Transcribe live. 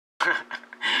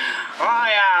Oh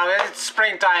yeah, it's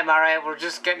springtime, alright. We're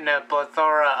just getting a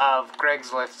plethora of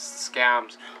Craigslist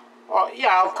scams. Well,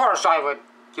 yeah, of course I would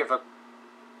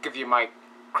give you my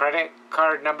credit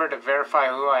card number to verify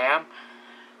who I am.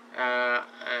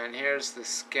 And here's the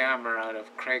scammer out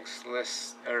of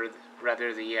Craigslist, or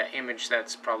rather the image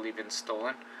that's probably been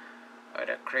stolen. Out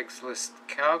of Craigslist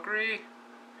Calgary.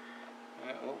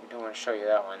 Oh, we don't want to show you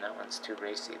that one. That one's too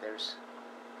racy. There's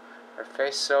her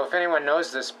face. So if anyone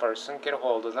knows this person, get a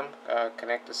hold of them,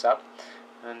 connect us up,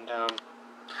 and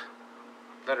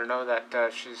let her know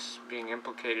that she's being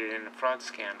implicated in a fraud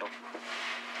scandal.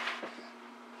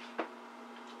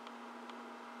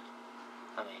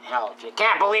 I mean, hell, if you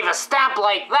can't believe a stamp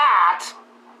like that,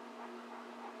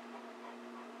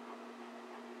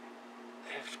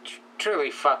 it's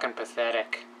truly fucking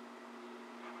pathetic.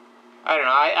 I don't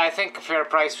know, I think a fair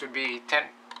price would be 10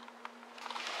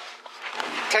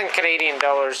 Canadian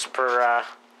dollars per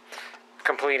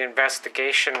complete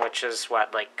investigation, which is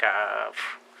what, like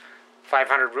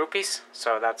 500 rupees?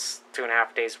 So that's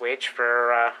 2.5 days' wage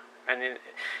for an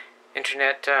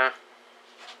internet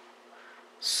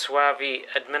Swavi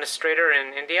administrator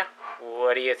in India.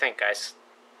 What do you think, guys?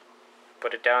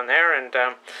 Put it down there,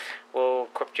 and we'll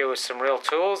equip you with some real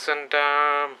tools and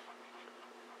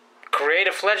create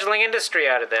a fledgling industry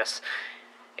out of this.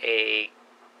 A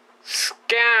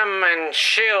scam and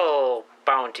shill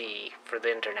bounty for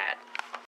the internet.